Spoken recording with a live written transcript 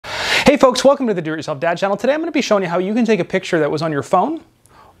Hey folks, welcome to the Do It Yourself Dad channel. Today I'm going to be showing you how you can take a picture that was on your phone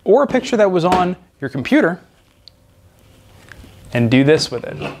or a picture that was on your computer and do this with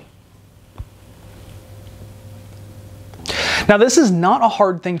it. Now this is not a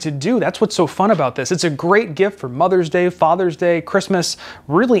hard thing to do. That's what's so fun about this. It's a great gift for Mother's Day, Father's Day, Christmas,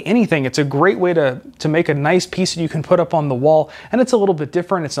 really anything. It's a great way to make a nice piece that you can put up on the wall, and it's a little bit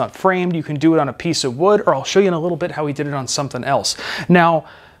different. It's not framed. You can do it on a piece of wood, or I'll show you in a little bit how he did it on something else. Now,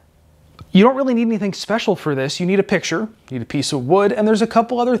 you don't really need anything special for this. You need a picture, you need a piece of wood, and there's a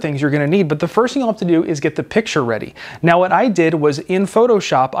couple other things you're gonna need, but the first thing you'll have to do is get the picture ready. Now what I did was in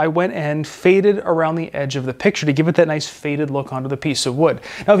Photoshop, I went and faded around the edge of the picture to give it that nice faded look onto the piece of wood.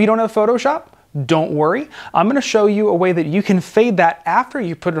 Now if you don't have Photoshop, don't worry. I'm gonna show you a way that you can fade that after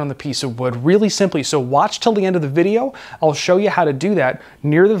you put it on the piece of wood really simply. So watch till the end of the video. I'll show you how to do that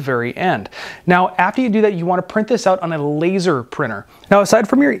near the very end. Now, after you do that, you wanna print this out on a laser printer. Now, aside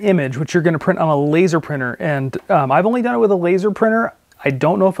from your image, which you're gonna print on a laser printer, and I've only done it with a laser printer. I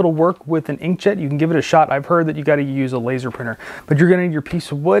don't know if it'll work with an inkjet. You can give it a shot. I've heard that you got to use a laser printer, but you're going to need your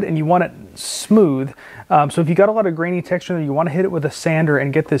piece of wood and you want it smooth. So if you got a lot of grainy texture, you want to hit it with a sander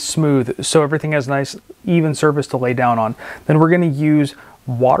and get this smooth so everything has nice even surface to lay down on. Then we're going to use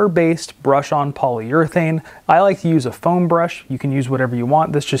water-based brush-on polyurethane. I like to use a foam brush. You can use whatever you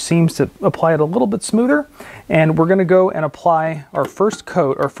want. This just seems to apply it a little bit smoother. And we're going to go and apply our first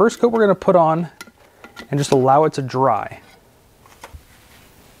coat. Our first coat we're going to put on and just allow it to dry.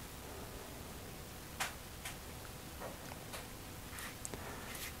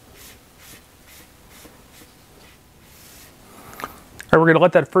 All right, we're gonna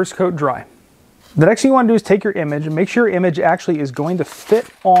let that first coat dry. The next thing you wanna do is take your image and make sure your image actually is going to fit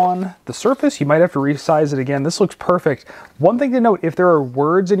on the surface. You might have to resize it again. This looks perfect. One thing to note, if there are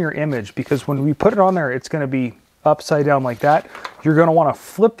words in your image, because when we put it on there, it's gonna be upside down like that, you're gonna wanna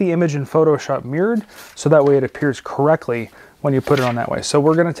flip the image in Photoshop mirrored, so that way it appears correctly when you put it on that way. So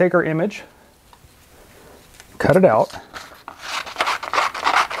we're gonna take our image, cut it out,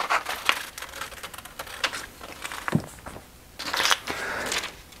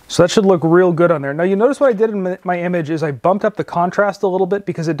 so that should look real good on there. Now you notice what I did in my image is I bumped up the contrast a little bit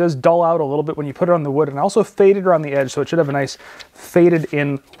because it does dull out a little bit when you put it on the wood, and I also faded around the edge so it should have a nice faded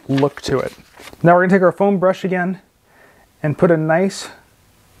in look to it. Now we're gonna take our foam brush again and put a nice,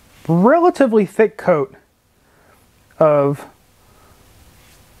 relatively thick coat of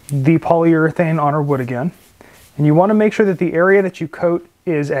the polyurethane on our wood again. And you wanna make sure that the area that you coat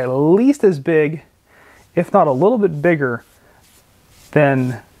is at least as big, if not a little bit bigger,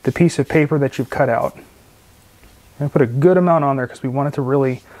 than the piece of paper that you've cut out. I'm gonna put a good amount on there because we want it to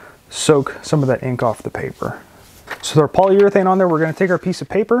really soak some of that ink off the paper. So with our polyurethane on there, we're gonna take our piece of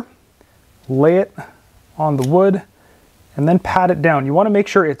paper, lay it on the wood, and then pat it down. You wanna make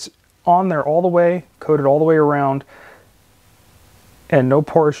sure it's on there all the way, coated all the way around, and no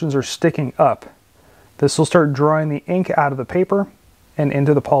portions are sticking up. This will start drawing the ink out of the paper and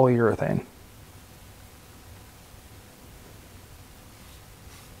into the polyurethane.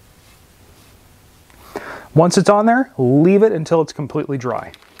 Once it's on there, leave it until it's completely dry.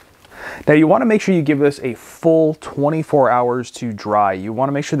 Now you want to make sure you give this a full 24 hours to dry. You want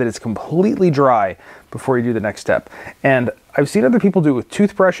to make sure that it's completely dry before you do the next step. And I've seen other people do it with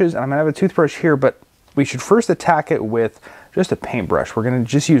toothbrushes, and I'm going to have a toothbrush here, but we should first attack it with just a paintbrush. We're going to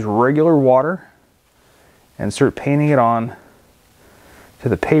just use regular water and start painting it on to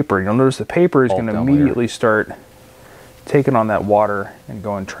the paper. You'll notice the paper is going to immediately start taking on that water and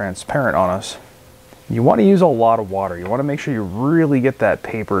going transparent on us. You want to use a lot of water. You want to make sure you really get that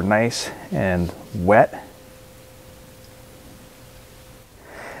paper nice and wet.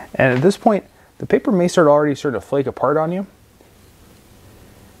 And at this point, the paper may already start to flake apart on you.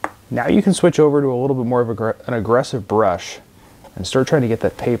 Now you can switch over to a little bit more of an aggressive brush and start trying to get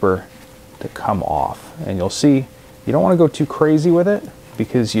that paper to come off. And you'll see you don't want to go too crazy with it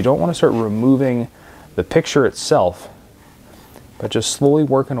because you don't want to start removing the picture itself, but just slowly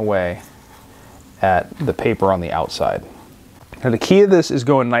working away at the paper on the outside. Now the key to this is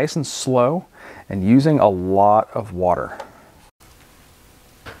going nice and slow and using a lot of water.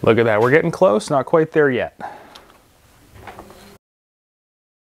 Look at that, we're getting close, not quite there yet.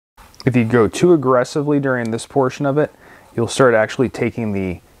 If you go too aggressively during this portion of it, you'll start actually taking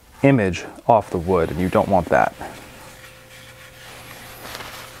the image off the wood, and you don't want that.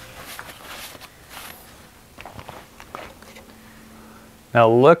 Now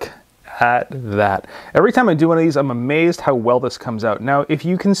look at that. Every time I do one of these, I'm amazed how well this comes out. Now, if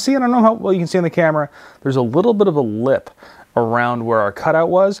you can see, I don't know how well you can see on the camera, there's a little bit of a lip around where our cutout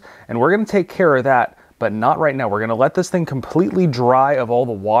was, and we're gonna take care of that but not right now. We're gonna let this thing completely dry of all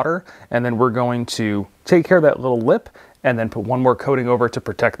the water, and then we're going to take care of that little lip and then put one more coating over to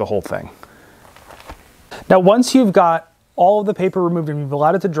protect the whole thing. Now, once you've got all of the paper removed and you've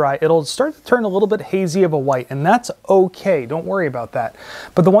allowed it to dry, it'll start to turn a little bit hazy of a white, and that's okay. Don't worry about that.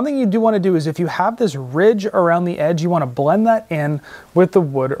 But the one thing you do want to do is if you have this ridge around the edge, you want to blend that in with the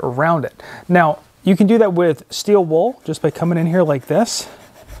wood around it. Now, you can do that with steel wool just by coming in here like this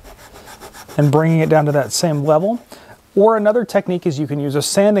and bringing it down to that same level. Or another technique is you can use a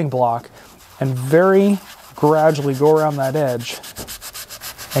sanding block and very gradually go around that edge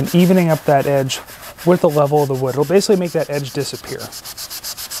and evening up that edge with the level of the wood. It'll basically make that edge disappear.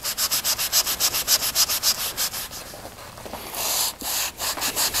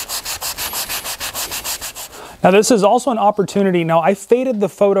 Now this is also an opportunity. Now I faded the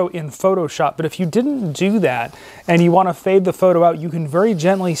photo in Photoshop, but if you didn't do that and you want to fade the photo out, you can very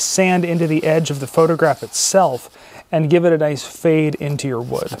gently sand into the edge of the photograph itself and give it a nice fade into your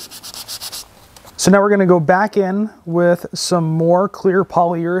wood. So now we're going to go back in with some more clear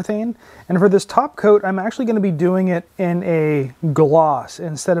polyurethane. And for this top coat, I'm actually going to be doing it in a gloss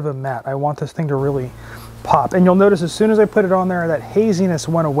instead of a matte. I want this thing to really pop. And you'll notice as soon as I put it on there, that haziness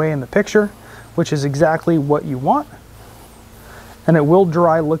went away in the picture, which is exactly what you want. And it will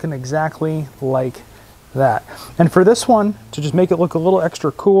dry looking exactly like that. And for this one, to just make it look a little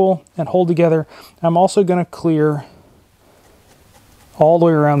extra cool and hold together, I'm also going to clear all the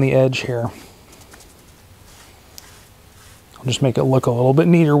way around the edge here. I'll just make it look a little bit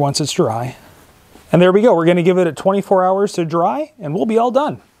neater once it's dry. And there we go. We're going to give it 24 hours to dry and we'll be all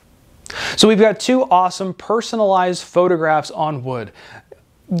done. So we've got two awesome personalized photographs on wood.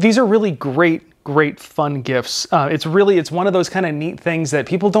 These are really great fun gifts. It's one of those kind of neat things that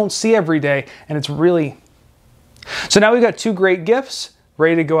people don't see every day, and it's really... So now we've got two great gifts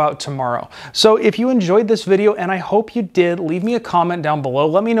ready to go out tomorrow. So if you enjoyed this video, and I hope you did, leave me a comment down below.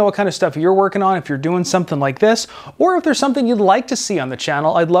 Let me know what kind of stuff you're working on, if you're doing something like this, or if there's something you'd like to see on the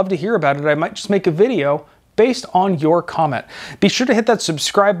channel. I'd love to hear about it. I might just make a video based on your comment. Be sure to hit that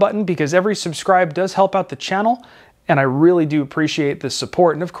subscribe button because every subscribe does help out the channel, and I really do appreciate the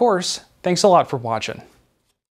support. And of course, thanks a lot for watching.